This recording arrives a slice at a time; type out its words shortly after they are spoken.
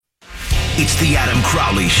It's the Adam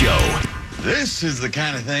Crowley Show. This is the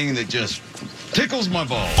kind of thing that just tickles my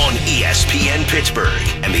balls. On ESPN Pittsburgh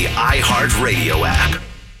and the iHeartRadio app.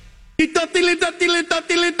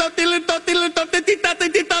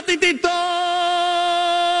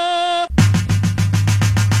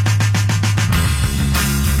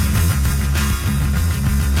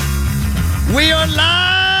 We are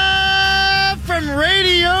live from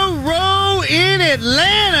Radio Row in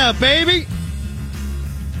Atlanta, baby.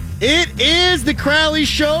 It is the Crowley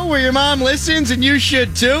Show where your mom listens and you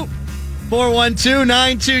should too.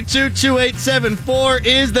 412-922-2874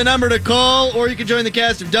 is the number to call, or you can join the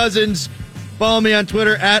cast of dozens. Follow me on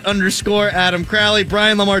Twitter @_Adam Crowley.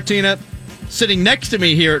 Brian LaMartina sitting next to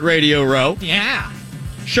me here at Radio Row. Yeah.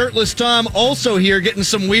 Shirtless Tom also here getting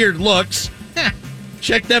some weird looks.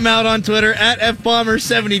 Check them out on Twitter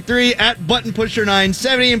 @FBomber73,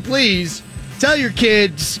 @ButtonPusher970. And please tell your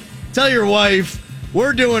kids, tell your wife,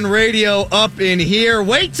 we're doing radio up in here.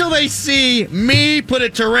 Wait till they see me put a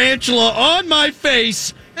tarantula on my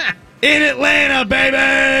face in Atlanta,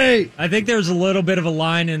 baby! I think there's a little bit of a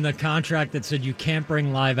line in the contract that said you can't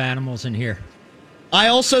bring live animals in here. I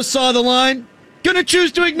also saw the line. Gonna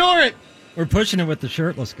choose to ignore it. We're pushing it with the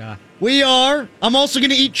shirtless guy. We are. I'm also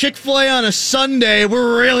gonna eat Chick-fil-A on a Sunday.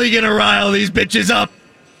 We're really gonna rile these bitches up.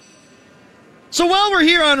 So while we're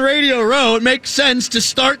here on Radio Row, it makes sense to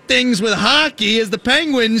start things with hockey, as the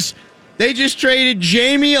Penguins, they just traded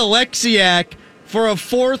Jamie Alexiak for a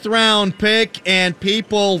 4th-round pick, and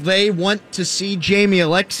people, they want to see Jamie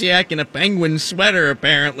Alexiak in a Penguin sweater,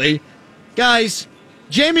 apparently. Guys,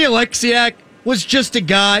 Jamie Alexiak was just a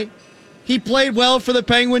guy. He played well for the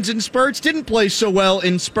Penguins in spurts, didn't play so well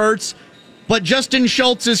in spurts, but Justin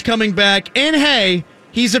Schultz is coming back, and hey,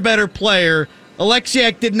 he's a better player.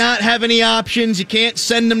 Alexiak did not have any options. You can't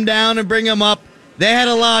send him down and bring him up. They had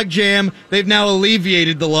a logjam. They've now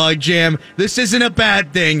alleviated the logjam. This isn't a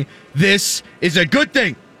bad thing. This is a good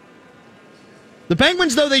thing. The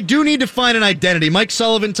Penguins, though, they do need to find an identity. Mike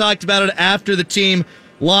Sullivan talked about it after the team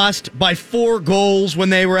lost by 4 goals when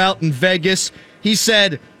they were out in Vegas. He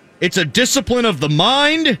said, it's a discipline of the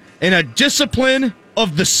mind and a discipline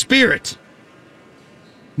of the spirit.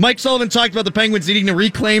 Mike Sullivan talked about the Penguins needing to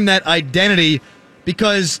reclaim that identity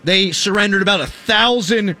because they surrendered about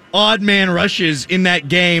 1,000 odd-man rushes in that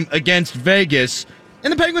game against Vegas.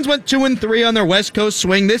 And the Penguins went 2-3 on their West Coast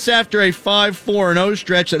swing. This after a 5-4-0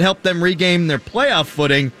 stretch that helped them regain their playoff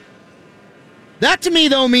footing. That, to me,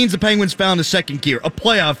 though, means the Penguins found a second gear, a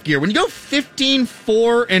playoff gear. When you go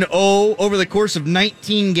 15-4-0 over the course of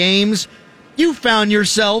 19 games, you found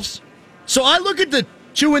yourselves. So I look at the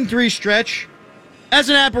 2-3 stretch as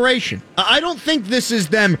an aberration. I don't think this is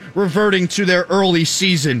them reverting to their early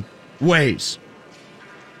season ways.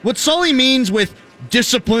 What Sully means with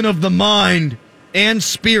discipline of the mind and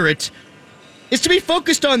spirit is to be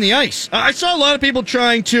focused on the ice. I saw a lot of people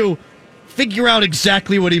trying to figure out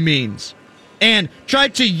exactly what he means and try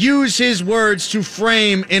to use his words to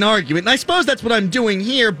frame an argument. And I suppose that's what I'm doing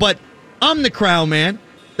here, but I'm the Crow man.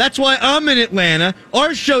 That's why I'm in Atlanta.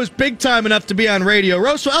 Our show's big time enough to be on Radio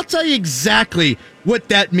Row, so I'll tell you exactly what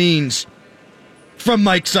that means from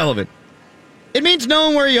Mike Sullivan. It means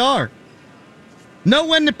knowing where you are. Know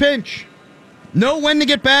when to pinch. Know when to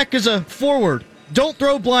get back as a forward. Don't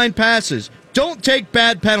throw blind passes. Don't take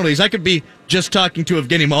bad penalties. I could be just talking to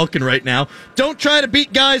Evgeny Malkin right now. Don't try to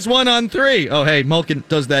beat guys 1-on-3. Oh, hey, Malkin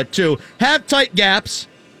does that too. Have tight gaps.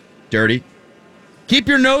 Dirty. Keep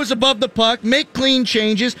your nose above the puck. Make clean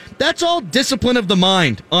changes. That's all discipline of the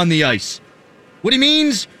mind on the ice. What he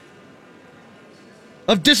means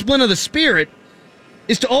of discipline of the spirit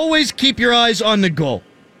is to always keep your eyes on the goal.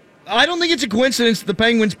 I don't think it's a coincidence that the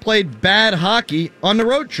Penguins played bad hockey on the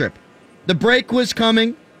road trip. The break was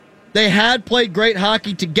coming. They had played great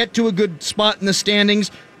hockey to get to a good spot in the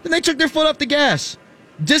standings. Then they took their foot off the gas.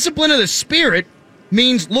 Discipline of the spirit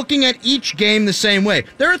means looking at each game the same way.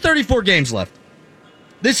 There are 34 games left.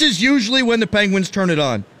 This is usually when the Penguins turn it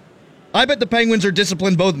on. I bet the Penguins are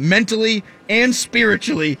disciplined both mentally and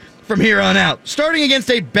spiritually from here on out, starting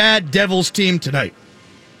against a bad Devils team tonight.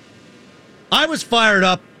 I was fired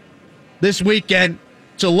up this weekend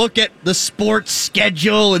to look at the sports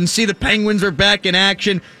schedule and see the Penguins are back in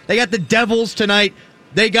action. They got the Devils tonight.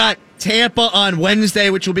 They got Tampa on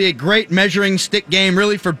Wednesday, which will be a great measuring stick game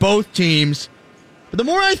really for both teams. But the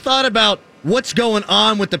more I thought about what's going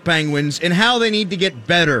on with the Penguins and how they need to get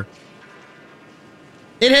better,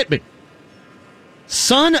 it hit me.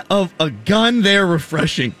 Son of a gun, they're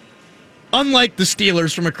refreshing. Unlike the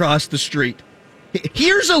Steelers from across the street.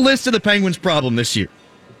 Here's a list of the Penguins' problem this year.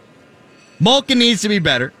 Malkin needs to be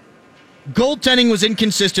better. Goaltending was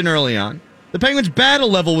inconsistent early on. The Penguins' battle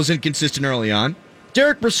level was inconsistent early on.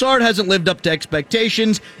 Derek Brassard hasn't lived up to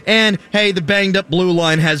expectations, and, hey, the banged-up blue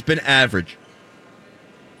line has been average.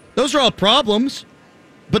 Those are all problems,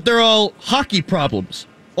 but they're all hockey problems,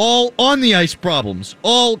 all on-the-ice problems,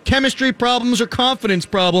 all chemistry problems or confidence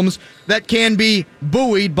problems that can be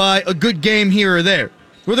buoyed by a good game here or there.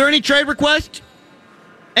 Were there any trade requests?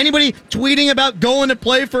 Anybody tweeting about going to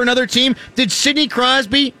play for another team? Did Sidney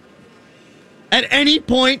Crosby at any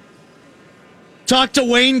point talk to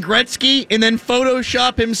Wayne Gretzky and then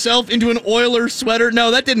Photoshop himself into an Oilers sweater?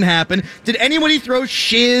 No, that didn't happen. Did anybody throw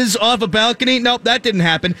shiz off a balcony? Nope, that didn't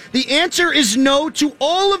happen. The answer is no to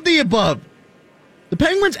all of the above. The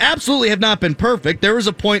Penguins absolutely have not been perfect. There was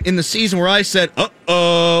a point in the season where I said,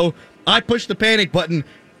 uh-oh, I pushed the panic button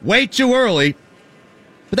way too early.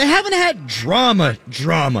 But they haven't had drama.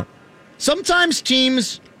 Sometimes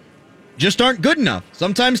teams just aren't good enough.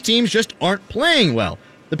 Sometimes teams just aren't playing well.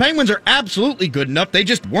 The Penguins are absolutely good enough. They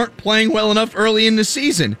just weren't playing well enough early in the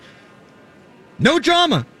season. No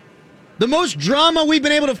drama. The most drama we've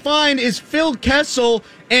been able to find is Phil Kessel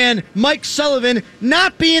and Mike Sullivan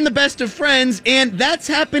not being the best of friends, and that's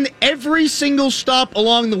happened every single stop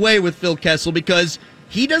along the way with Phil Kessel because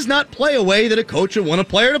he does not play a way that a coach would want a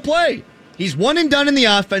player to play. He's one and done in the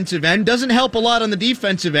offensive end, doesn't help a lot on the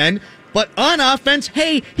defensive end, but on offense,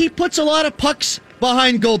 hey, he puts a lot of pucks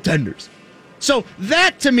behind goaltenders. So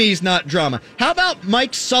that, to me, is not drama. How about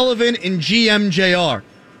Mike Sullivan and GMJR?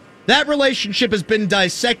 That relationship has been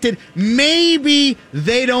dissected. Maybe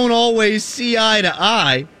they don't always see eye to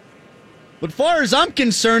eye. But far as I'm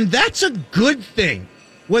concerned, that's a good thing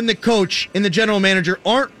when the coach and the general manager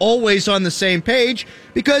aren't always on the same page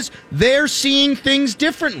because they're seeing things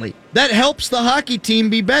differently. That helps the hockey team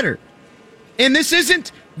be better. And this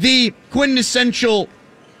isn't the quintessential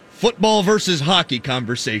football versus hockey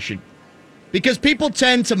conversation. Because people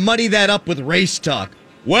tend to muddy that up with race talk.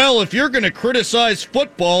 Well, if you're going to criticize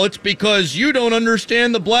football, it's because you don't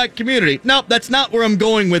understand the black community. Nope, that's not where I'm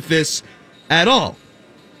going with this at all.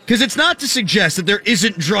 Because it's not to suggest that there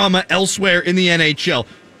isn't drama elsewhere in the NHL.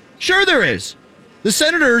 Sure there is. The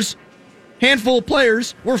Senators, handful of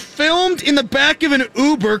players, were filmed in the back of an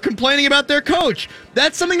Uber complaining about their coach.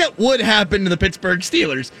 That's something that would happen to the Pittsburgh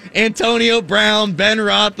Steelers. Antonio Brown, Ben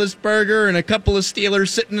Roethlisberger, and a couple of Steelers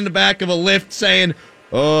sitting in the back of a Lyft saying,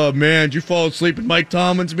 "Oh, man, did you fall asleep at Mike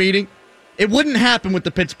Tomlin's meeting?" It wouldn't happen with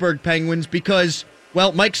the Pittsburgh Penguins because,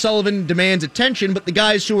 well, Mike Sullivan demands attention, but the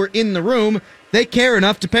guys who are in the room, they care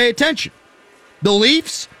enough to pay attention. The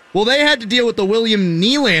Leafs, well, they had to deal with the William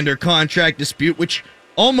Nylander contract dispute, which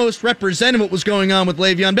almost represented what was going on with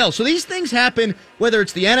Le'Veon Bell. So these things happen, whether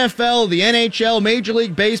it's the NFL, the NHL, Major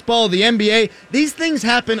League Baseball, the NBA. These things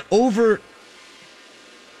happen over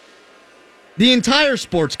the entire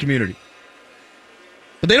sports community.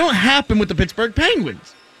 But they don't happen with the Pittsburgh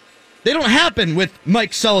Penguins. They don't happen with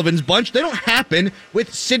Mike Sullivan's bunch. They don't happen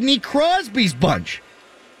with Sidney Crosby's bunch.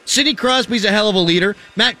 Sidney Crosby's a hell of a leader.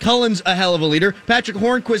 Matt Cullen's a hell of a leader. Patrick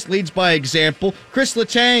Hornquist leads by example. Chris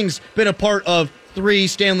Letang's been a part of 3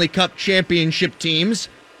 Stanley Cup championship teams.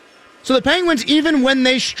 So the Penguins, even when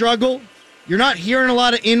they struggle, you're not hearing a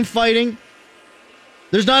lot of infighting.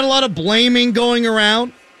 There's not a lot of blaming going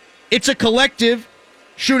around. It's a collective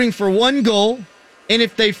shooting for one goal, and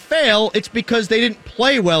if they fail, it's because they didn't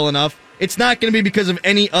play well enough. It's not going to be because of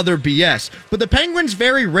any other BS. But the Penguins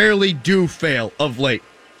very rarely do fail of late.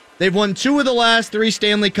 They've won 2 of the last 3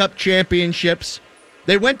 Stanley Cup championships.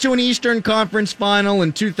 They went to an Eastern Conference final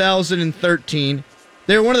in 2013.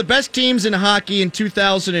 They were one of the best teams in hockey in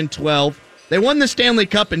 2012. They won the Stanley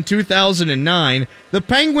Cup in 2009. The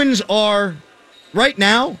Penguins are, right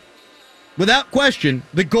now, without question,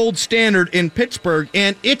 the gold standard in Pittsburgh,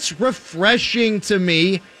 and it's refreshing to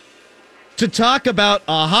me to talk about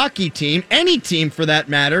a hockey team, any team for that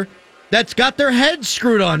matter, that's got their heads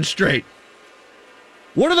screwed on straight.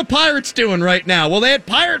 What are the Pirates doing right now? Well, they had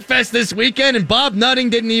Pirate Fest this weekend, and Bob Nutting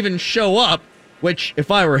didn't even show up, which,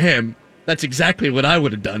 if I were him, that's exactly what I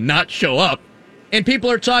would have done, not show up. And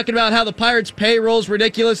people are talking about how the Pirates' payroll's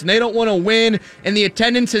ridiculous, and they don't want to win, and the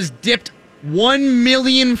attendance has dipped 1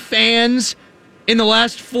 million fans in the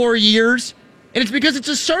last 4 years, and it's because it's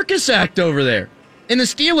a circus act over there. And the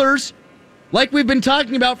Steelers, like we've been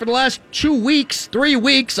talking about for the last 2 weeks, 3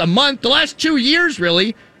 weeks, a month, the last 2 years,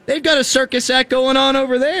 really, they've got a circus act going on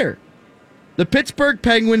over there. The Pittsburgh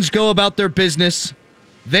Penguins go about their business.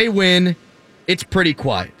 They win. It's pretty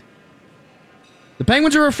quiet. The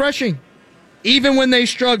Penguins are refreshing. Even when they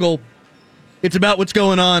struggle, it's about what's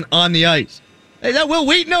going on the ice. Hey, is that Will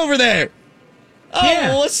Wheaton over there? Oh,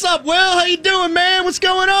 Yeah. What's up, Will? How you doing, man? What's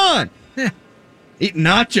going on? Eating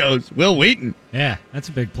nachos. Will Wheaton. Yeah, that's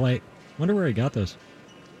a big plate. Wonder where he got those.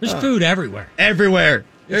 There's food everywhere. Everywhere.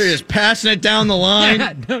 They're just passing it down the line.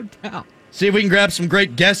 Yeah, no doubt. See if we can grab some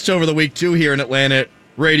great guests over the week, too, here in Atlanta at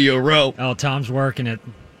Radio Row. Oh, Tom's working it.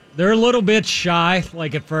 They're a little bit shy,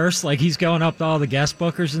 like at first. Like he's going up to all the guest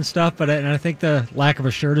bookers and stuff, and I think the lack of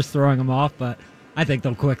a shirt is throwing them off, but I think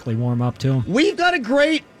they'll quickly warm up to him. We've got a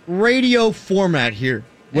great radio format here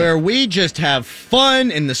where we just have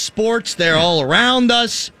fun and the sports, they're all around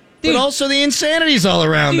us. Dude, but also the insanity's all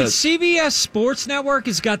around us. CBS Sports Network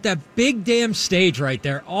has got that big damn stage right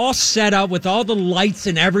there, all set up with all the lights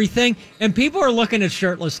and everything, and people are looking at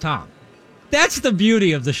shirtless Tom. That's the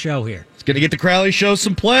beauty of the show here. It's going to get the Crowley Show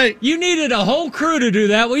some play. You needed a whole crew to do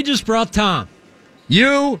that. We just brought Tom.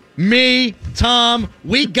 You, me, Tom,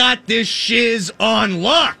 we got this shiz on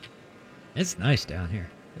lock. It's nice down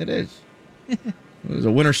here. It is. There's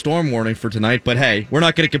a winter storm warning for tonight, but hey, we're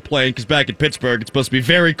not going to complain because back in Pittsburgh, it's supposed to be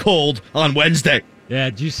very cold on Wednesday.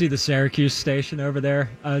 Yeah, did you see the Syracuse station over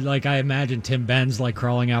there? I imagine Tim Benz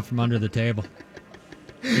crawling out from under the table.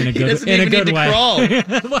 In a good way. Crawl.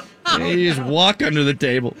 You just walk under the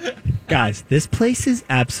table. Guys, this place is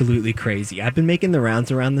absolutely crazy. I've been making the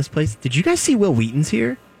rounds around this place. Did you guys see Will Wheaton's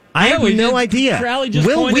here? I have no idea. Crowley just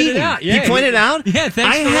Will pointed Wheaton. it out. Yeah, he pointed it out? Yeah,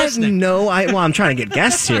 thanks for listening. Well, I'm trying to get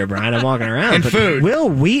guests here, Brian. I'm walking around. And food. Will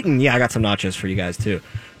Wheaton. Yeah, I got some nachos for you guys, too.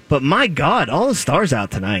 But my God, all the stars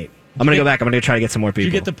out tonight. I'm going to go back. I'm going to try to get some more people.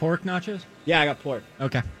 Did you get the pork nachos? Yeah, I got pork.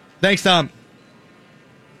 Okay. Thanks, Tom.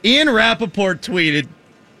 Ian Rappaport tweeted,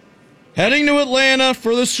 heading to Atlanta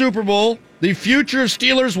for the Super Bowl, the future of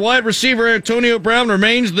Steelers wide receiver Antonio Brown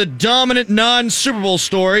remains the dominant non-Super Bowl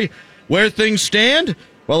story. Where things stand,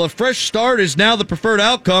 while a fresh start is now the preferred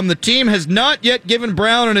outcome, the team has not yet given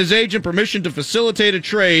Brown and his agent permission to facilitate a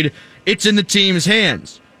trade. It's in the team's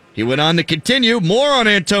hands. He went on to continue, more on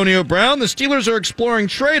Antonio Brown. The Steelers are exploring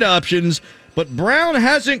trade options, but Brown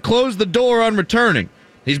hasn't closed the door on returning.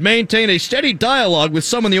 He's maintained a steady dialogue with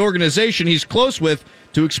some in the organization he's close with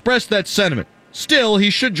to express that sentiment. Still, he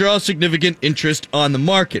should draw significant interest on the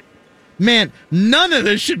market. Man, none of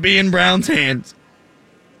this should be in Brown's hands.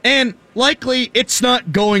 And likely, it's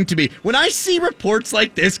not going to be. When I see reports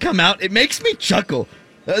like this come out, it makes me chuckle.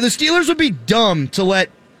 The Steelers would be dumb to let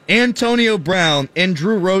Antonio Brown and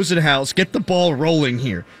Drew Rosenhaus get the ball rolling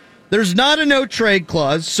here. There's not a no-trade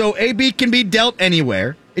clause, so AB can be dealt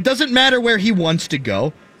anywhere. It doesn't matter where he wants to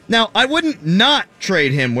go. Now, I wouldn't not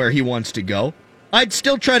trade him where he wants to go. I'd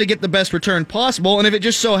still try to get the best return possible, and if it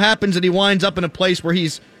just so happens that he winds up in a place where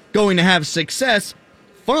he's going to have success,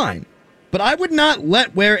 fine. But I would not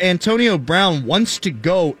let where Antonio Brown wants to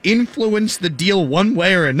go influence the deal one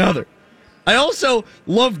way or another. I also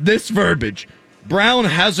love this verbiage. Brown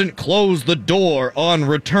hasn't closed the door on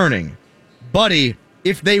returning. Buddy,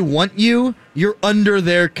 if they want you, you're under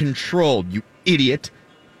their control, you idiot.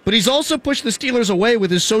 But he's also pushed the Steelers away with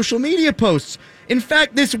his social media posts. In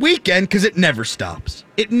fact, this weekend, because it never stops.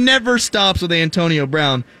 It never stops with Antonio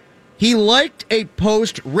Brown. He liked a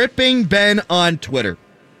post ripping Ben on Twitter.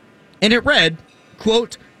 And it read,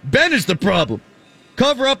 quote, Ben is the problem.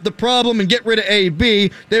 Cover up the problem and get rid of AB.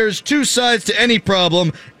 There's two sides to any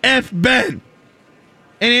problem. F Ben.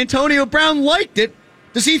 And Antonio Brown liked it.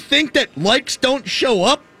 Does he think that likes don't show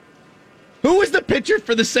up? Who was the pitcher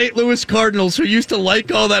for the St. Louis Cardinals who used to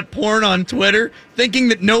like all that porn on Twitter, thinking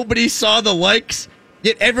that nobody saw the likes,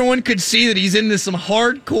 yet everyone could see that he's into some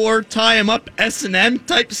hardcore tie-him-up S&M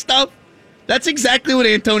type stuff? That's exactly what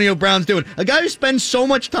Antonio Brown's doing. A guy who spends so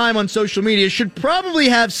much time on social media should probably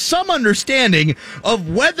have some understanding of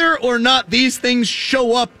whether or not these things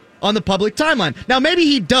show up on the public timeline. Now, maybe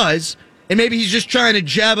he does, and maybe he's just trying to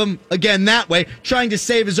jab him again that way, trying to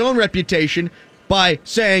save his own reputation by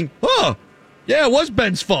saying, oh, yeah, it was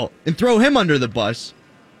Ben's fault, and throw him under the bus.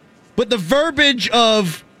 But the verbiage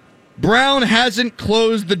of Brown hasn't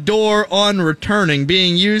closed the door on returning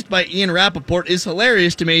being used by Ian Rappaport is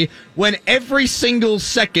hilarious to me when every single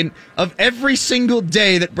second of every single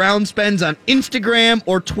day that Brown spends on Instagram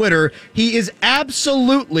or Twitter, he is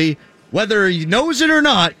absolutely, whether he knows it or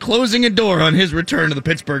not, closing a door on his return to the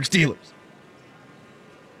Pittsburgh Steelers.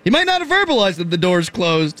 He might not have verbalized that the door's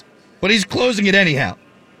closed, but he's closing it anyhow.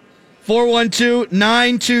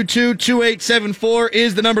 412-922-2874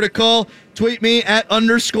 is the number to call. Tweet me at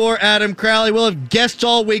 _Adam Crowley. We'll have guests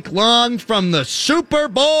all week long from the Super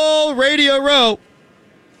Bowl Radio Row.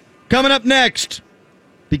 Coming up next,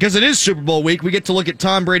 because it is Super Bowl week, we get to look at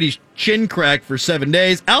Tom Brady's chin crack for 7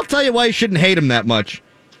 days. I'll tell you why you shouldn't hate him that much.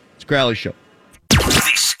 It's Crowley Show.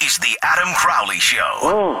 This is the Adam Crowley Show.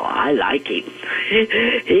 Oh, I like him.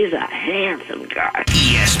 He's a handsome guy.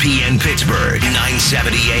 ESPN Pittsburgh,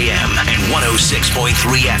 970 AM and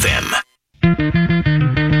 106.3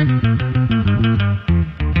 FM.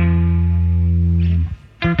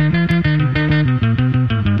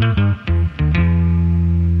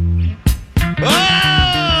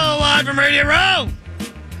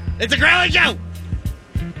 It's a Crowley Show.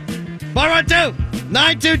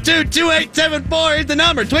 412-922-2874 is the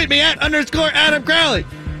number. Tweet me at _Adam Crowley.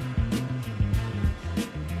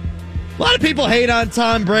 A lot of people hate on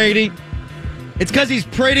Tom Brady. It's because he's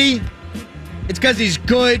pretty. It's because he's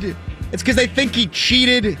good. It's because they think he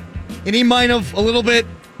cheated, and he might have a little bit.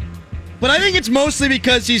 But I think it's mostly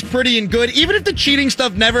because he's pretty and good. Even if the cheating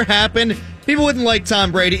stuff never happened, people wouldn't like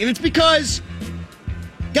Tom Brady. And it's because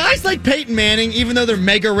guys like Peyton Manning, even though they're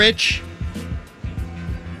mega rich,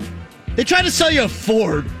 they try to sell you a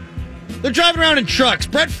Ford. They're driving around in trucks.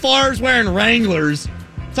 Brett Favre's wearing Wranglers.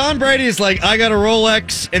 Tom Brady is like, I got a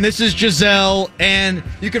Rolex, and this is Giselle, and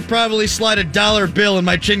you could probably slide a dollar bill in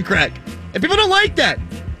my chin crack. And people don't like that.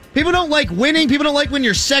 People don't like winning. People don't like when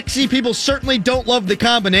you're sexy. People certainly don't love the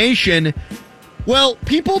combination. Well,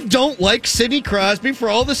 people don't like Sidney Crosby for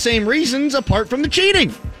all the same reasons apart from the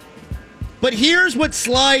cheating. But here's what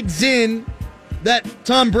slides in that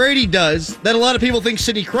Tom Brady does that a lot of people think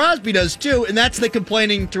Sidney Crosby does too, and that's the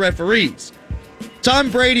complaining to referees.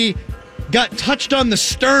 Tom Brady got touched on the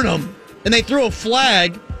sternum, and they threw a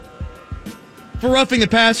flag for roughing the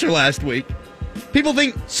passer last week. People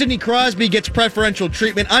think Sidney Crosby gets preferential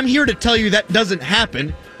treatment. I'm here to tell you that doesn't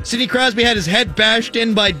happen. Sidney Crosby had his head bashed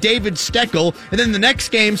in by David Steckel, and then the next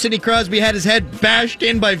game, Sidney Crosby had his head bashed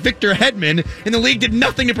in by Victor Hedman, and the league did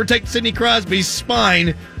nothing to protect Sidney Crosby's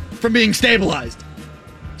spine from being stabilized.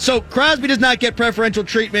 So Crosby does not get preferential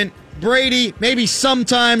treatment. Brady, maybe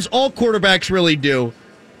sometimes. All quarterbacks really do.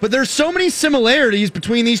 But there's so many similarities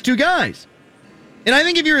between these two guys. And I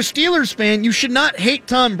think if you're a Steelers fan, you should not hate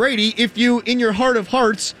Tom Brady if you, in your heart of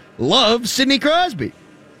hearts, love Sidney Crosby.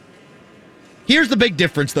 Here's the big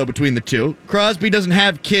difference, though, between the two. Crosby doesn't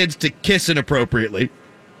have kids to kiss inappropriately,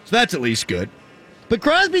 so that's at least good. But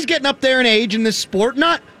Crosby's getting up there in age in this sport.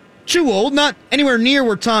 Not too old, not anywhere near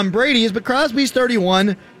where Tom Brady is, but Crosby's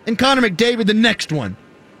 31, and Connor McDavid, the next one.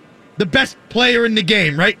 The best player in the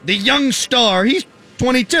game, right? The young star. He's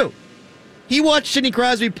 22. He watched Sidney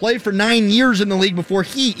Crosby play for 9 years in the league before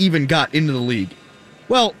he even got into the league.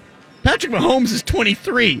 Well, Patrick Mahomes is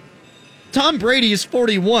 23. Tom Brady is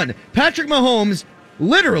 41. Patrick Mahomes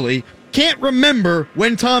literally can't remember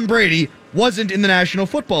when Tom Brady wasn't in the National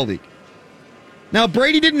Football League. Now,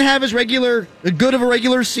 Brady didn't have as good of a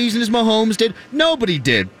regular season as Mahomes did. Nobody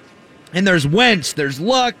did. And there's Wentz, there's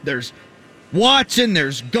Luck, there's Watson,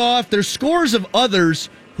 there's Goff, there's scores of others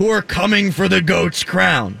who are coming for the GOAT's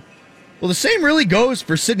crown. Well, the same really goes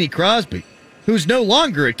for Sidney Crosby, who's no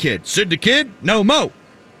longer a kid. Sid the Kid? No mo.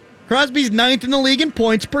 Crosby's 9th in the league in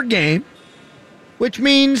points per game, which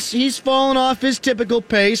means he's fallen off his typical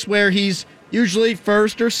pace where he's usually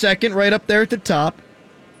first or second, right up there at the top.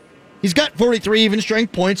 He's got 43 even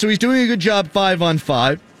strength points, so he's doing a good job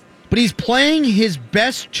 5-on-5. But he's playing his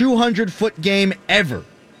best 200-foot game ever.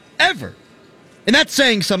 Ever. And that's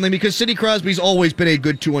saying something because Sidney Crosby's always been a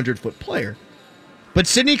good 200-foot player. But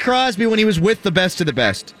Sidney Crosby, when he was with the best of the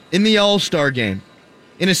best, in the All-Star game,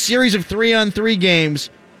 in a series of 3-on-3 games,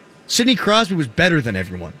 Sidney Crosby was better than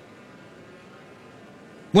everyone.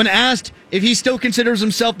 When asked if he still considers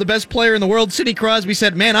himself the best player in the world, Sidney Crosby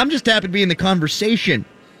said, "Man, I'm just happy to be in the conversation.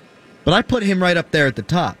 But I put him right up there at the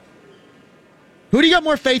top." Who do you got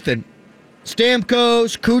more faith in?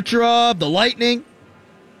 Stamkos, Kucherov, the Lightning?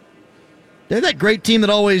 They're that great team that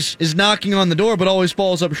always is knocking on the door but always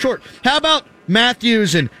falls up short. How about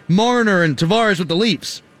Matthews and Marner and Tavares with the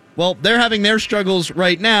Leafs? Well, they're having their struggles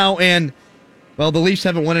right now, and, well, the Leafs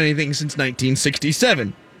haven't won anything since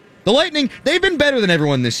 1967. The Lightning, they've been better than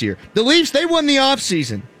everyone this year. The Leafs, they won the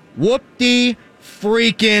offseason.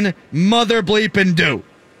 Whoop-de-freaking mother-bleeping-do.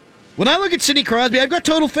 When I look at Sidney Crosby, I've got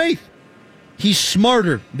total faith. He's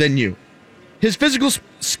smarter than you. His physical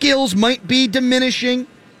skills might be diminishing.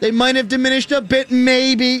 They might have diminished a bit,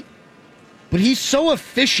 maybe. But he's so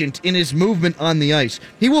efficient in his movement on the ice.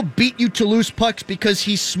 He will beat you to loose pucks because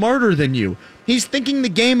he's smarter than you. He's thinking the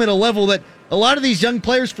game at a level that a lot of these young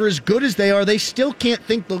players, for as good as they are, they still can't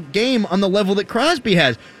think the game on the level that Crosby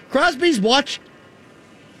has. Crosby's watched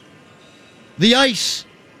the ice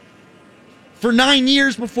for 9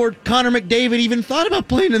 years before Connor McDavid even thought about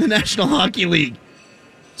playing in the National Hockey League.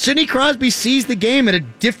 Sidney Crosby sees the game at a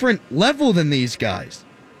different level than these guys.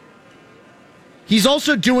 He's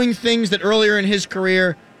also doing things that earlier in his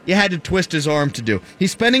career you had to twist his arm to do.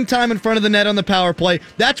 He's spending time in front of the net on the power play.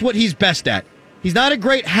 That's what he's best at. He's not a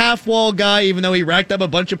great half-wall guy, even though he racked up a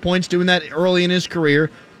bunch of points doing that early in his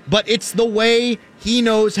career. But it's the way he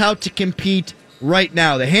knows how to compete right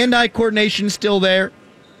now. The hand-eye coordination's still there.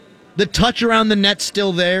 The touch around the net's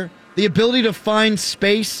still there. The ability to find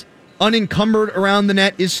space unencumbered around the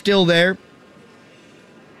net is still there.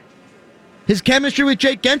 His chemistry with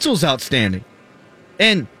Jake Gensel's outstanding.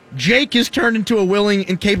 And Jake has turned into a willing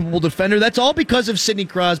and capable defender. That's all because of Sidney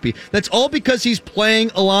Crosby. That's all because he's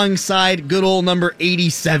playing alongside good old number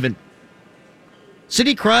 87.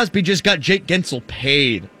 Sidney Crosby just got Jake Gensel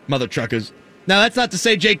paid, mother truckers. Now, that's not to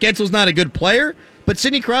say Jake Gensel's not a good player, but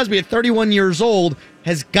Sidney Crosby at 31 years old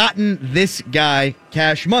has gotten this guy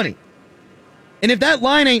cash money. And if that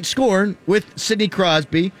line ain't scoring with Sidney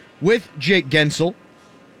Crosby, with Jake Gensel,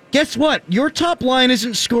 guess what? Your top line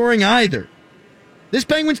isn't scoring either. This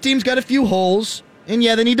Penguins team's got a few holes, and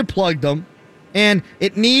yeah, they need to plug them. And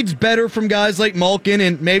it needs better from guys like Malkin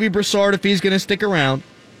and maybe Brassard if he's going to stick around.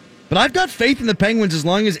 But I've got faith in the Penguins as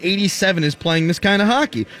long as 87 is playing this kind of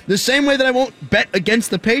hockey. The same way that I won't bet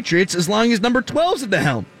against the Patriots as long as number 12's at the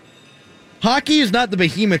helm. Hockey is not the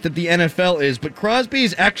behemoth that the NFL is, but Crosby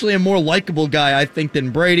is actually a more likable guy, I think,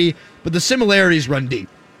 than Brady, but the similarities run deep.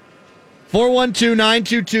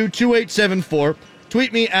 412-922-2874.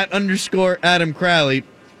 Tweet me at _Adam Crowley.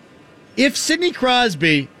 If Sidney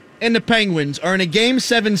Crosby and the Penguins are in a Game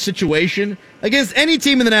 7 situation against any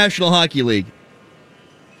team in the National Hockey League,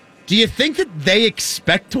 do you think that they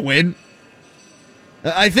expect to win?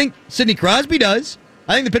 I think Sidney Crosby does.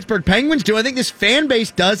 I think the Pittsburgh Penguins do. I think this fan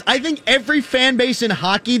base does. I think every fan base in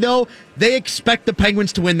hockey, though, they expect the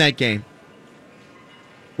Penguins to win that game.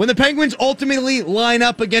 When the Penguins ultimately line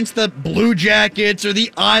up against the Blue Jackets or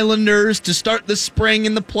the Islanders to start the spring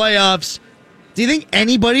in the playoffs, do you think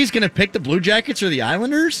anybody's going to pick the Blue Jackets or the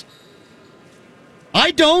Islanders? I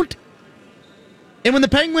don't. And when the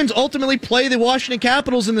Penguins ultimately play the Washington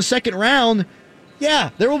Capitals in the second round, yeah,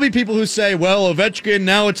 there will be people who say, well, Ovechkin,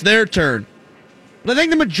 now it's their turn. But I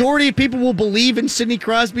think the majority of people will believe in Sidney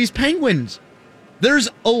Crosby's Penguins. There's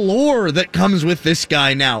a lore that comes with this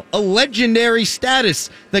guy now, a legendary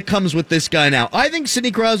status that comes with this guy now. I think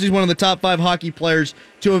Sidney Crosby is one of the top 5 hockey players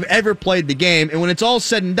to have ever played the game, and when it's all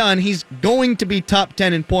said and done, he's going to be top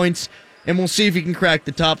 10 in points, and we'll see if he can crack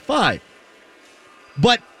the top 5.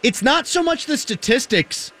 But it's not so much the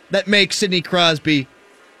statistics that make Sidney Crosby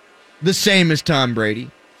the same as Tom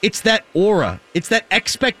Brady. It's that aura. It's that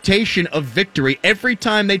expectation of victory. Every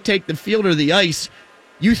time they take the field or the ice,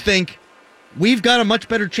 you think, we've got a much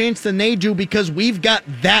better chance than they do because we've got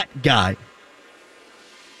that guy.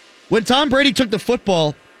 When Tom Brady took the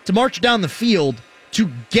football to march down the field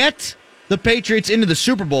to get the Patriots into the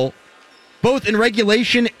Super Bowl, both in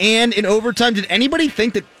regulation and in overtime, did anybody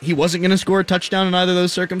think that he wasn't going to score a touchdown in either of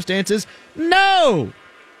those circumstances? No!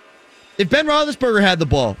 If Ben Roethlisberger had the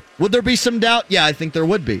ball, would there be some doubt? Yeah, I think there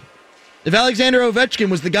would be. If Alexander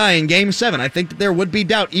Ovechkin was the guy in Game 7, I think that there would be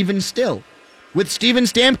doubt even still. With Steven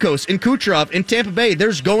Stamkos and Kucherov in Tampa Bay,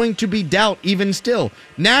 there's going to be doubt even still.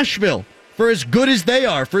 Nashville, for as good as they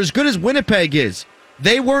are, for as good as Winnipeg is,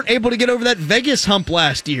 they weren't able to get over that Vegas hump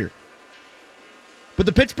last year. But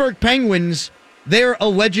the Pittsburgh Penguins, they're a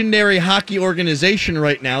legendary hockey organization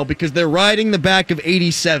right now because they're riding the back of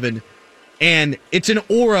 87, and it's an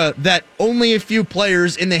aura that only a few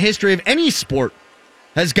players in the history of any sport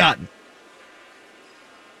has gotten.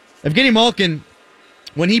 Evgeny Malkin,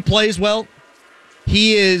 when he plays well,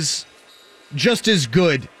 he is just as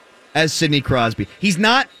good as Sidney Crosby. He's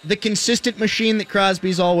not the consistent machine that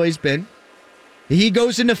Crosby's always been. He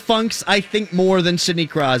goes into funks, I think, more than Sidney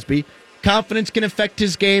Crosby. Confidence can affect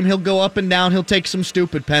his game. He'll go up and down. He'll take some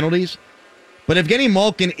stupid penalties. But Evgeny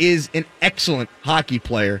Malkin is an excellent hockey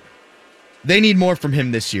player. They need more from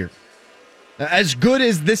him this year. As good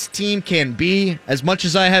as this team can be, as much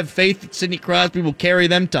as I have faith that Sidney Crosby will carry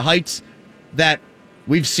them to heights that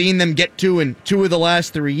we've seen them get to in 2 of the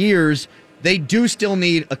last 3 years, they do still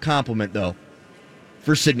need a compliment, though,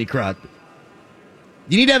 for Sidney Crosby.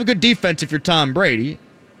 You need to have a good defense if you're Tom Brady.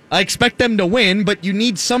 I expect them to win, but you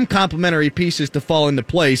need some complementary pieces to fall into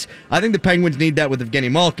place. I think the Penguins need that with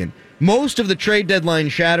Evgeny Malkin. Most of the trade deadline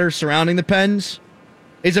chatter surrounding the Pens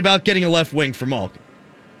is about getting a left wing for Malkin.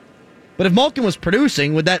 But if Malkin was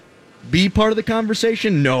producing, would that be part of the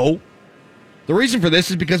conversation? No. The reason for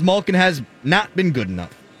this is because Malkin has not been good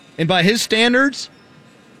enough. And by his standards,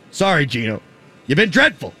 sorry, Gino, you've been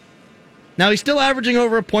dreadful. Now, he's still averaging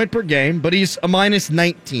over a point per game, but he's a minus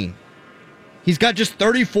 19. He's got just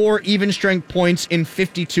 34 even-strength points in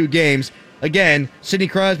 52 games. Again, Sidney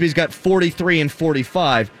Crosby's got 43 and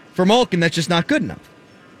 45. For Malkin, that's just not good enough.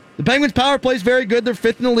 The Penguins' power play is very good. They're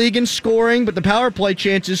 5th in the league in scoring, but the power play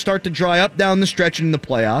chances start to dry up down the stretch in the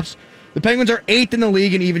playoffs. The Penguins are 8th in the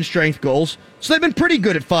league in even-strength goals, so they've been pretty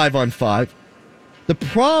good at 5-on-5. The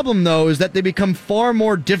problem, though, is that they become far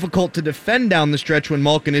more difficult to defend down the stretch when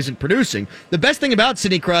Malkin isn't producing. The best thing about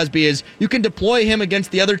Sidney Crosby is you can deploy him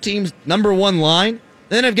against the other team's number 1 line,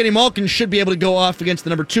 And then Evgeny Malkin should be able to go off against the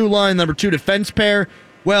number 2 line, number 2 defense pair.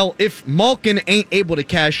 Well, if Malkin ain't able to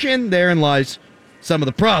cash in, therein lies some of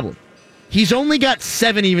the problem. He's only got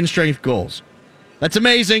 7 even-strength goals. That's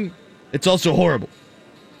amazing. It's also horrible.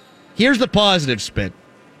 Here's the positive spin.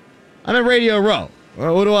 I'm at Radio Row.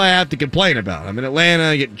 Well, what do I have to complain about? I'm in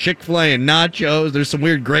Atlanta, getting Chick-fil-A and nachos. There's some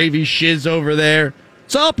weird gravy shiz over there.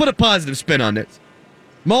 So I'll put a positive spin on this.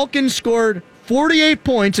 Malkin scored 48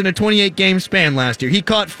 points in a 28-game span last year. He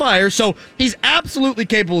caught fire, so he's absolutely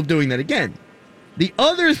capable of doing that again. The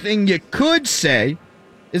other thing you could say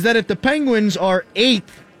is that if the Penguins are 8th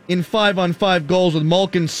in 5-on-5 goals with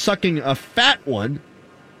Malkin sucking a fat one,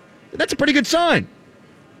 that's a pretty good sign.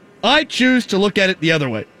 I choose to look at it the other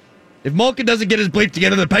way. If Malkin doesn't get his bleep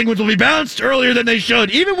together, the Penguins will be bounced earlier than they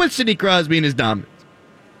should, even with Sidney Crosby and his dominance.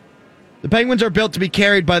 The Penguins are built to be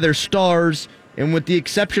carried by their stars, and with the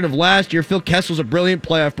exception of last year, Phil Kessel's a brilliant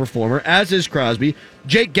playoff performer, as is Crosby.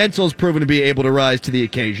 Jake Gensel has proven to be able to rise to the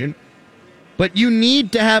occasion. But you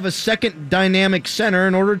need to have a second dynamic center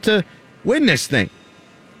in order to win this thing.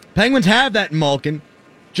 Penguins have that in Malkin,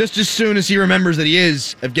 just as soon as he remembers that he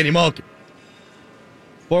is Evgeny Malkin.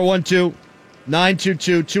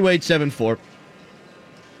 412-922-2874.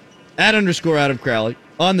 @_Adam Crowley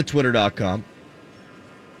on the Twitter.com.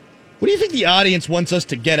 What do you think the audience wants us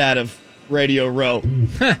to get out of Radio Row?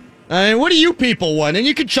 What do you people want? And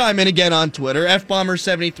you can chime in again on Twitter,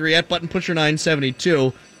 FBomber73,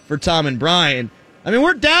 @ButtonPusher972 for Tom and Brian. I mean,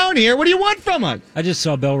 we're down here. What do you want from us? I just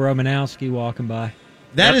saw Bill Romanowski walking by.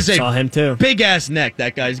 That is saw him too. Big-ass neck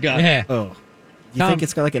that guy's got. Yeah. Oh. You think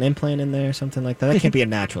it's got like an implant in there or something like that? That can't be a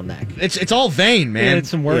natural neck. It's all vein, man. He had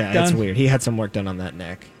some work Yeah, done. that's weird. He had some work done on that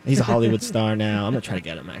neck. He's a Hollywood star now. I'm going to try to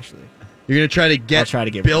get him, actually. You're going to try to get I'll try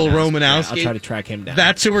to get Bill Romanowski. Romanowski? Yeah, I'll try to track him down.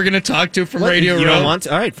 That's who we're going to talk to from What? Radio You Row? don't want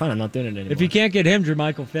to? All right, fine. I'm not doing it anymore. If you can't get him,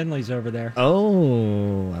 Jermichael Finley's over there.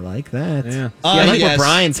 Oh, I like that. Yeah. I like yes. where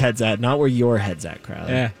Brian's head's at, not where your head's at,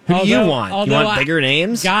 Crowley. Yeah. Who do you Although- want? You although want bigger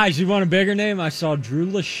names? Guys, you want a bigger name? I saw Drew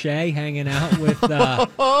Lachey hanging out with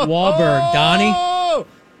Wahlberg.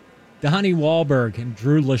 Donnie Wahlberg and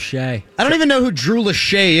Drew Lachey. I don't even know who Drew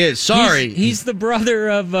Lachey is. Sorry. He's the brother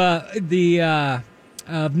of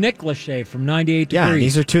Nick Lachey from 98 Yeah, Degrees.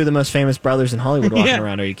 these are two of the most famous brothers in Hollywood walking Yeah.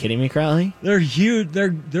 around. Are you kidding me, Crowley? They're huge.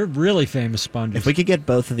 They're really famous sponges. If we could get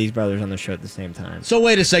both of these brothers on the show at the same time. So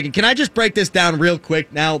wait a second. Can I just break this down real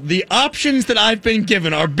quick? Now, the options that I've been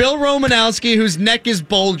given are Bill Romanowski, whose neck is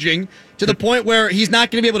bulging to the point where he's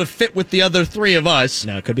not going to be able to fit with the other 3 of us.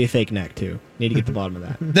 No, it could be a fake neck, too. Need to get to the bottom of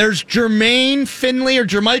that. There's Jermaine Finley or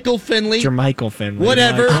Jermichael Finley. Jermichael Finley.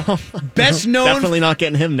 Whatever. Best known Definitely not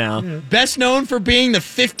getting him now. Best known for being the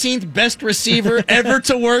 15th best receiver ever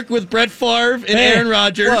to work with Brett Favre and Hey, Aaron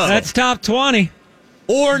Rodgers. That's top 20.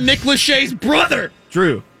 Or Nick Lachey's brother.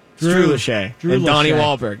 Drew Lachey. Drew And Donnie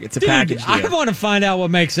Lachey. Wahlberg. It's a Dude, package I deal. want to find out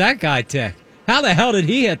what makes that guy tick. How the hell did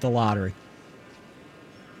he hit the lottery?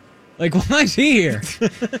 Like, why is he here?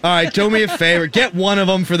 All right, do me a favor. Get one of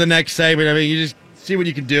them for the next segment. I mean, you just see what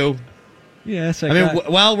you can do. Yes, I mean,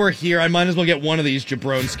 while we're here, I might as well get one of these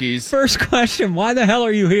Jabronskis. First question, why the hell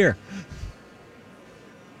are you here?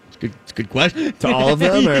 It's a good question. To all of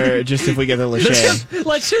them, or just if we get the Lachey?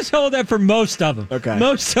 Let's just hold that for most of them. Okay.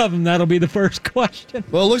 Most of them, that'll be the first question.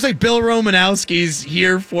 Well, it looks like Bill Romanowski's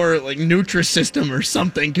here for like Nutrisystem or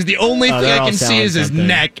something, because the only thing they're I all can see selling is his something.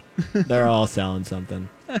 neck. They're all selling something.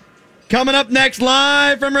 Coming up next,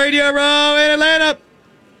 live from Radio Row in Atlanta.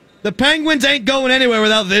 The Penguins ain't going anywhere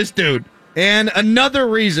without this dude. And another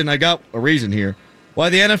reason, I got a reason here, why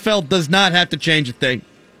the NFL does not have to change a thing.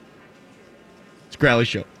 It's Crowley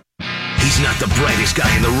Show. He's not the brightest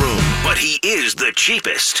guy in the room, but he is the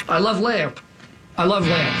cheapest. I love lamb. I love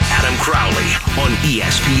lamb. Adam Crowley on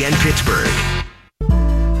ESPN Pittsburgh.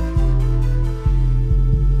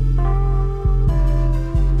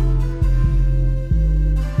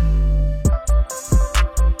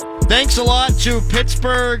 Thanks a lot to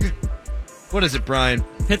Pittsburgh. What is it, Brian?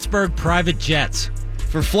 Pittsburgh Private Jets.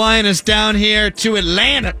 For flying us down here to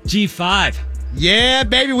Atlanta. G5. Yeah,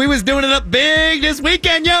 baby, we was doing it up big this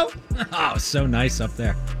weekend, yo. Oh, so nice up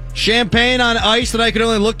there. Champagne on ice that I could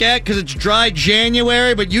only look at because it's dry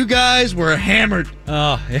January, but you guys were hammered.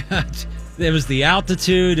 Oh, yeah. It was the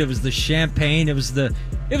altitude. It was the champagne. It was the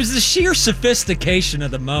sheer sophistication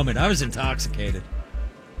of the moment. I was intoxicated.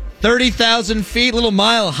 30,000 feet, little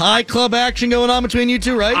Mile High Club action going on between you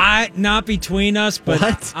two, right? Not between us, but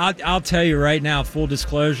What? I'll tell you right now, full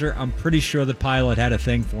disclosure, I'm pretty sure the pilot had a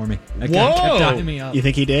thing for me. That guy Whoa. kept eyeing me up. You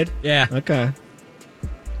think he did? Yeah. Okay.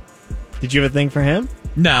 Did you have a thing for him?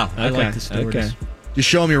 No, I Okay, like the stewardess. okay. Just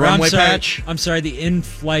show him your Or, runway I'm sorry, patch. I'm sorry, the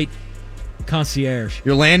in-flight concierge.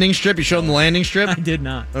 Your landing strip? You showed him the landing strip? I did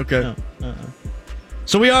not. Okay. No.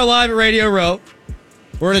 So we are live at Radio Row.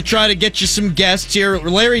 We're going to try to get you some guests here.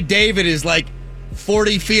 Larry David is like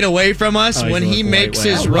 40 feet away from us. When he makes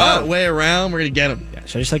his way around, we're going to get him. Yeah,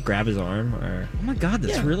 should I just grab his arm? Or? Oh, my God,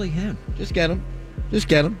 that's really him. Just get him. Just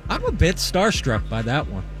get him. I'm a bit starstruck by that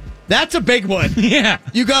one. That's a big one. Yeah.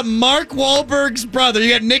 You got Mark Wahlberg's brother. You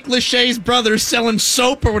got Nick Lachey's brother selling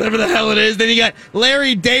soap or whatever the hell it is. Then you got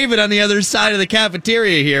Larry David on the other side of the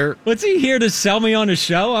cafeteria here. What's he here to sell me on his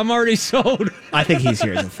show? I'm already sold. I think he's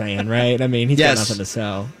here as a fan, right? I mean, he's got nothing to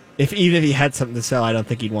sell. Even if he had something to sell, I don't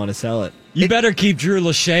think he'd want to sell it. You better keep Drew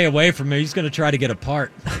Lachey away from me. He's going to try to get a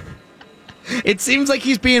part. It seems like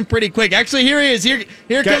he's being pretty quick. Actually, here he is.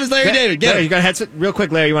 Here comes Larry David. Get him. You got a headset? Real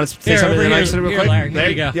quick, Larry. You want to say something to the mic real quick? Larry, here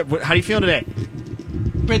you go. Yeah, how do you feel today?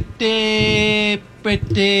 Pretty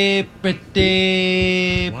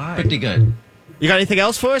good. You got anything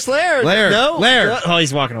else for us, Larry? No? Larry. Oh,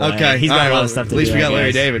 he's walking away. Okay. He's got a lot of stuff to do. At least we got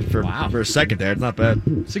Larry guess. David for a second there. It's not bad.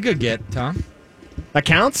 It's a good get, Tom. That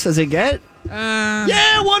counts as a get?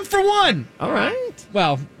 Yeah, 1 for 1. All right.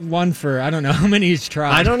 Well, 1 for, I don't know how many he's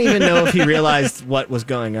tried. I don't even know if he realized what was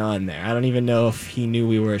going on there. I don't even know if he knew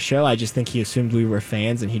we were a show. I just think he assumed we were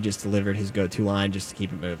fans, and he just delivered his go-to line just to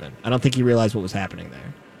keep it moving. I don't think he realized what was happening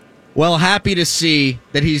there. Well, happy to see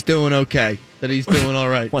that he's doing okay, that he's doing all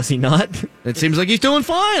right. Was he not? It seems like he's doing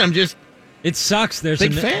fine. I'm just... It sucks. There's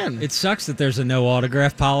big fan. It sucks that there's a no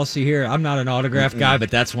autograph policy here. I'm not an autograph guy, but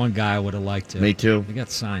that's one guy I would have liked to. Me too. We got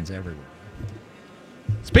signs everywhere.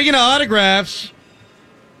 Speaking of autographs...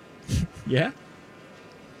 Yeah?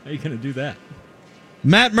 How are you going to do that?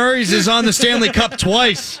 Matt Murray's is on the Stanley Cup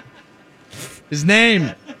twice. His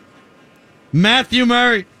name, Matthew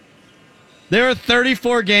Murray. There are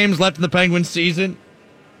 34 games left in the Penguins season.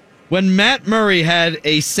 When Matt Murray had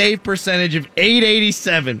a save percentage of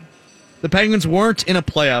 .887, the Penguins weren't in a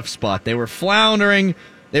playoff spot. They were floundering.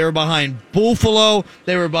 They were behind Buffalo.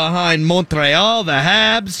 They were behind Montreal, the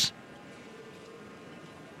Habs.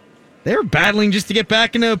 They were battling just to get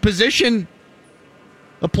back into a position,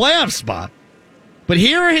 a playoff spot. But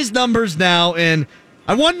here are his numbers now, and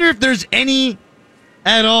I wonder if there's any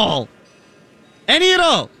at all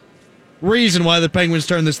reason why the Penguins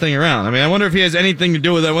turned this thing around. I mean, I wonder if he has anything to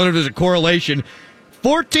do with it. I wonder if there's a correlation.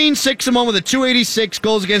 14-6-1 with a .286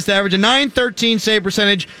 goals against average, a .913 save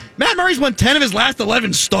percentage. Matt Murray's won 10 of his last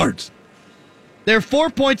 11 starts. They're 4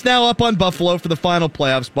 points now up on Buffalo for the final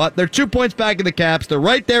playoff spot. They're 2 points back in the Caps. They're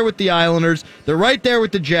right there with the Islanders. They're right there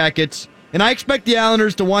with the Jackets. And I expect the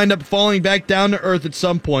Islanders to wind up falling back down to earth at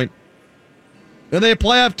some point. Are they a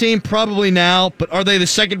playoff team? Probably now. But are they the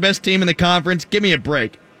second best team in the conference? Give me a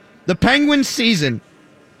break. The Penguins season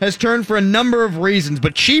has turned for a number of reasons,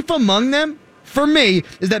 but chief among them, for me,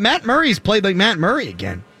 is that Matt Murray's played like Matt Murray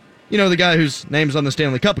again. You know, the guy whose name's on the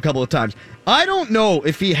Stanley Cup a couple of times. I don't know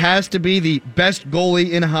if he has to be the best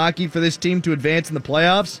goalie in hockey for this team to advance in the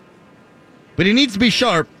playoffs, but he needs to be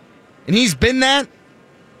sharp, and he's been that.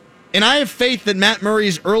 And I have faith that Matt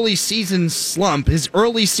Murray's early season slump, his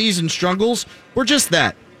early season struggles, were just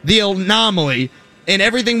that, the anomaly. And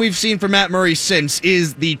everything we've seen from Matt Murray since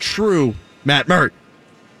is the true Matt Murray.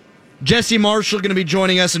 Jesse Marshall going to be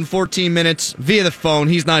joining us in 14 minutes via the phone.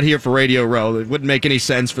 He's not here for Radio Row. It wouldn't make any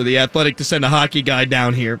sense for the Athletic to send a hockey guy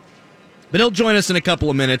down here. But he'll join us in a couple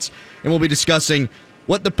of minutes, and we'll be discussing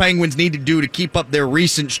what the Penguins need to do to keep up their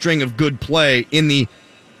recent string of good play in the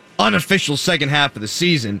unofficial second half of the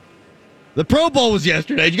season. The Pro Bowl was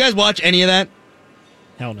yesterday. Did you guys watch any of that?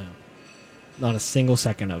 Hell no. Not a single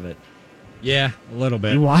second of it. Yeah, a little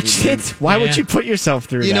bit. You watched it? Why would you put yourself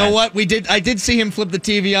through that? You know what? I did see him flip the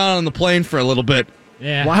TV on the plane for a little bit.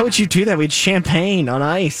 Yeah. Why would you do that? We had champagne on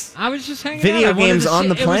ice. I was just hanging out. Video games on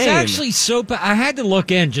the plane. It was actually so... I had to look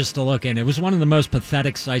in just to look in. It was one of the most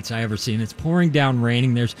pathetic sights I ever seen. It's pouring down,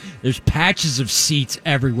 raining. There's patches of seats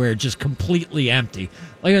everywhere, just completely empty.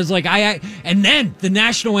 Like, it was like, and then the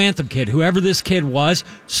national anthem kid, whoever this kid was,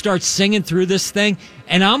 starts singing through this thing,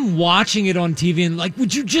 and I'm watching it on TV and like,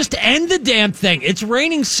 would you just end the damn thing? It's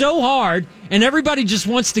raining so hard, and everybody just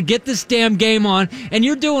wants to get this damn game on, and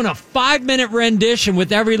you're doing a 5-minute rendition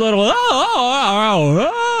with every little,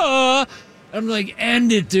 I'm like,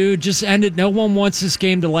 end it, dude. Just end it. No one wants this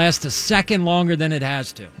game to last a second longer than it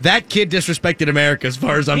has to. That kid disrespected America as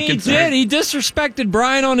far as I'm concerned. He did. He disrespected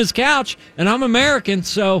Brian on his couch, and I'm American,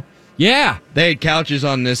 so, yeah. They had couches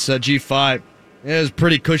on this G5. It was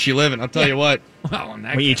pretty cushy living, I'll tell you what. Well,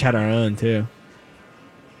 we each had our own, too.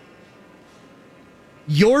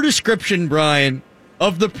 Your description, Brian,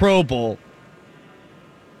 of the Pro Bowl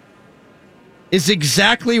is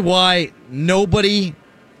exactly why nobody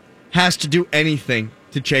has to do anything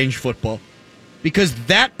to change football. because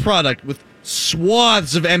that product with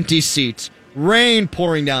swaths of empty seats, rain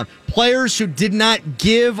pouring down, players who did not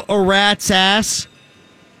give a rat's ass,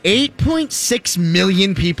 8.6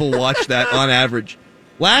 million people watched that on average.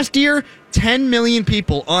 Last year, 10 million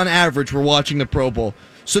people on average were watching the Pro Bowl.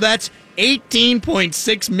 So that's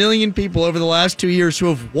 18.6 million people over the last 2 years who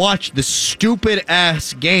have watched the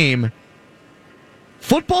stupid-ass game.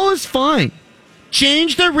 Football is fine.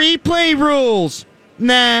 Change the replay rules.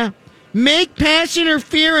 Nah. Make pass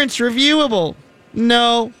interference reviewable.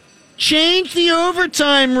 No. Change the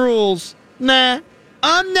overtime rules. Nah.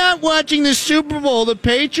 I'm not watching the Super Bowl. The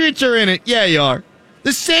Patriots are in it. Yeah, you are.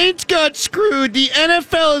 The Saints got screwed. The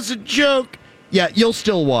NFL is a joke. Yeah, you'll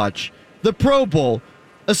still watch. The Pro Bowl,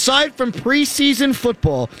 aside from preseason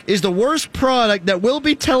football, is the worst product that will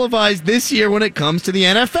be televised this year when it comes to the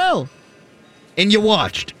NFL. And you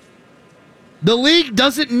watched. The league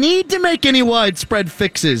doesn't need to make any widespread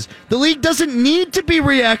fixes. The league doesn't need to be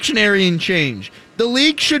reactionary and change. The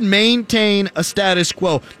league should maintain a status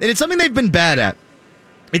quo. And it's something they've been bad at.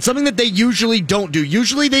 It's something that they usually don't do.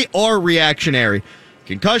 Usually they are reactionary.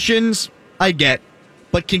 Concussions, I get.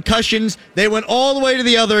 But concussions, they went all the way to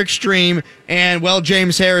the other extreme. And, well,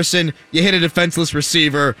 James Harrison, you hit a defenseless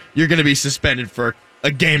receiver, you're going to be suspended for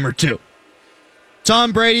a game or two.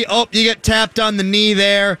 Tom Brady, oh, you get tapped on the knee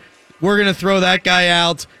there. We're going to throw that guy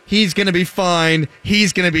out. He's going to be fined.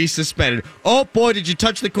 He's going to be suspended. Oh, boy, did you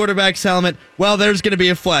touch the quarterback's helmet? Well, there's going to be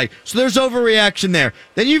a flag. So there's overreaction there.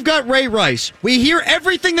 Then you've got Ray Rice. We hear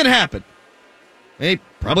everything that happened. They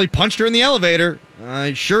probably punched her in the elevator.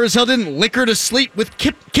 Sure as hell didn't lick her to sleep with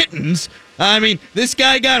kittens. I mean, this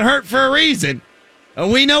guy got hurt for a reason.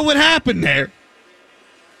 We know what happened there.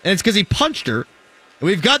 And it's because he punched her.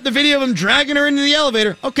 We've got the video of him dragging her into the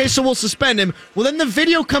elevator. Okay, so we'll suspend him. Well, then the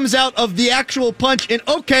video comes out of the actual punch, and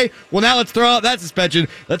okay, well, now let's throw out that suspension.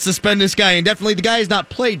 Let's suspend this guy indefinitely. The guy has not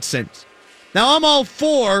played since. Now, I'm all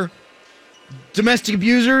for domestic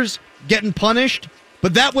abusers getting punished,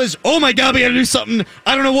 but that was, oh my God, we got to do something.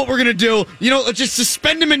 I don't know what we're going to do. Let's just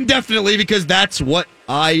suspend him indefinitely because that's what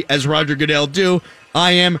I, as Roger Goodell, do.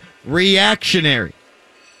 I am reactionary.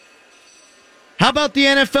 How about the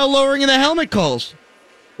NFL lowering of the helmet calls?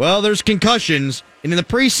 Well, there's concussions, and in the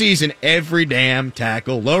preseason, every damn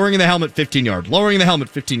tackle, lowering the helmet 15 yards, lowering the helmet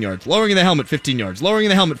 15 yards, lowering the helmet 15 yards, lowering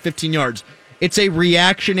the helmet 15 yards. It's a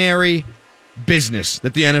reactionary business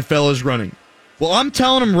that the NFL is running. Well, I'm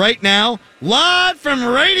telling them right now, live from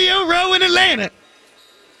Radio Row in Atlanta,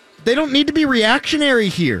 they don't need to be reactionary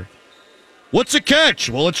here. What's a catch?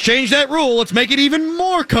 Well, let's change that rule. Let's make it even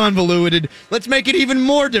more convoluted. Let's make it even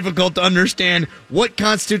more difficult to understand what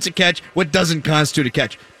constitutes a catch, what doesn't constitute a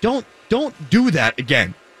catch. Don't do that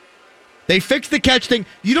again. They fixed the catch thing.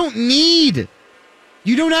 You do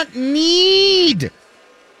not need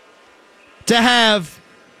to have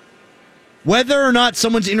whether or not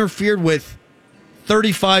someone's interfered with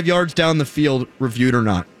 35 yards down the field reviewed or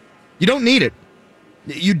not. You don't need it.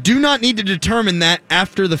 You do not need to determine that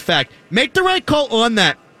after the fact. Make the right call on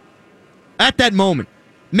that at that moment.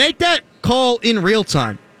 Make that call in real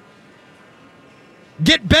time.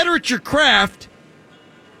 Get better at your craft.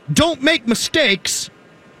 Don't make mistakes.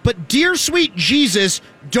 But dear sweet Jesus,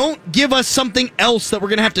 don't give us something else that we're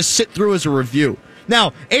going to have to sit through as a review.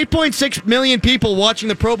 Now, 8.6 million people watching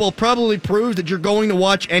the Pro Bowl probably proves that you're going to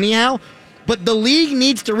watch anyhow. But the league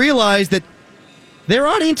needs to realize that their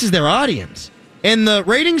audience is their audience. And the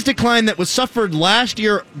ratings decline that was suffered last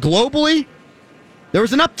year globally, there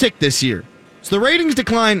was an uptick this year. So the ratings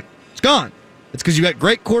decline, it's gone. It's because you got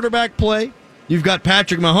great quarterback play. You've got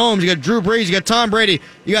Patrick Mahomes. You got Drew Brees. You got Tom Brady.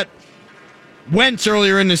 You got Wentz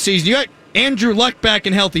earlier in the season. You got Andrew Luck back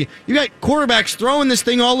and healthy. You got quarterbacks throwing this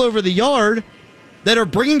thing all over the yard that are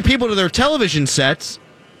bringing people to their television sets.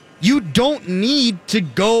 You don't need to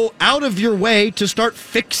go out of your way to start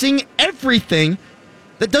fixing everything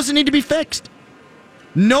that doesn't need to be fixed.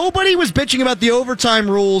 Nobody was bitching about the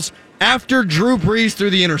overtime rules after Drew Brees threw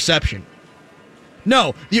the interception.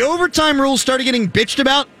 No, the overtime rules started getting bitched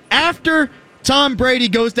about after Tom Brady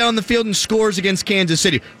goes down the field and scores against Kansas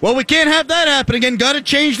City. Well, we can't have that happen again. Got to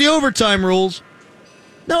change the overtime rules.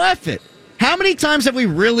 No, F it. How many times have we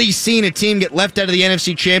really seen a team get left out of the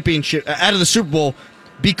NFC Championship, out of the Super Bowl,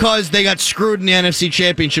 because they got screwed in the NFC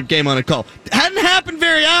Championship game on a call? It hadn't happened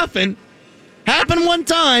very often. Happened one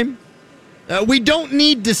time. We don't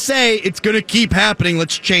need to say it's going to keep happening.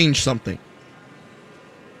 Let's change something.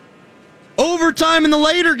 Overtime in the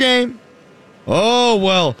later game. Oh,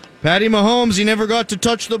 well, Patty Mahomes, he never got to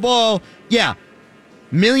touch the ball. Yeah,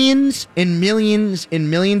 millions and millions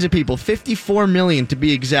and millions of people, 54 million to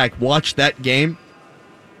be exact, watched that game.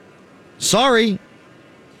 Sorry,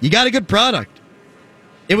 you got a good product.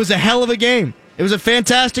 It was a hell of a game. It was a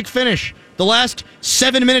fantastic finish. The last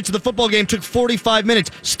 7 minutes of the football game took 45 minutes.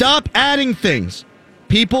 Stop adding things.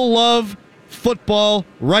 People love football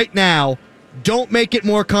right now. Don't make it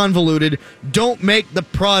more convoluted. Don't make the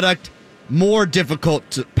product more difficult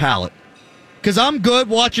to palate. Because I'm good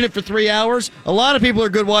watching it for 3 hours. A lot of people are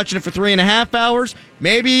good watching it for 3.5 hours.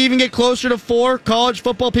 Maybe even get closer to 4. College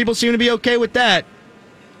football people seem to be okay with that.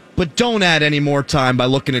 But don't add any more time by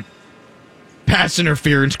looking at pass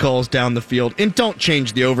interference calls down the field. And don't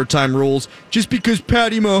change the overtime rules just because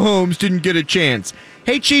Patty Mahomes didn't get a chance.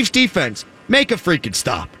 Hey, Chiefs defense, make a freaking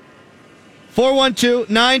stop.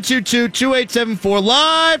 412-922-2874,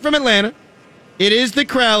 live from Atlanta. It is the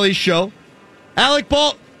Crowley Show. Alec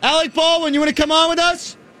Baldwin, you want to come on with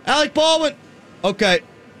us? Alec Baldwin. Okay.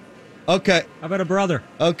 How about a brother?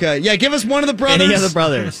 Okay. Yeah, give us one of the brothers. Any other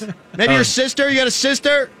brothers? Maybe your sister. You got a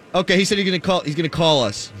sister? Okay, he said he's going to call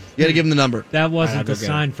us. You got to give him the number. That wasn't I'll the go get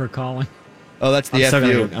sign for calling. Oh, that's the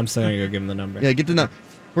FU. I'm still going to go give him the number. Yeah, get the number.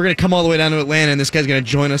 We're going to come all the way down to Atlanta, and this guy's going to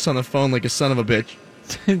join us on the phone like a son of a bitch.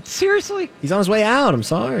 Seriously? He's on his way out. I'm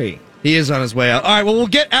sorry. He is on his way out. All right, well, we'll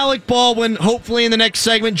get Alec Baldwin hopefully in the next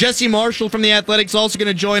segment. Jesse Marshall from the Athletics also going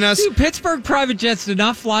to join us. Dude, Pittsburgh private jets did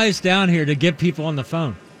not fly us down here to get people on the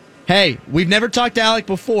phone. Hey, we've never talked to Alec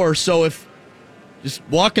before, so if just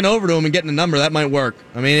walking over to him and getting a number, that might work.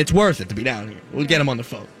 I mean, it's worth it to be down here. We'll get him on the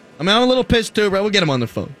phone. I mean, I'm a little pissed too, but we'll get him on the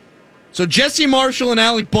phone. So Jesse Marshall and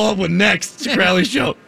Alec Baldwin next. It's the Crowley Show.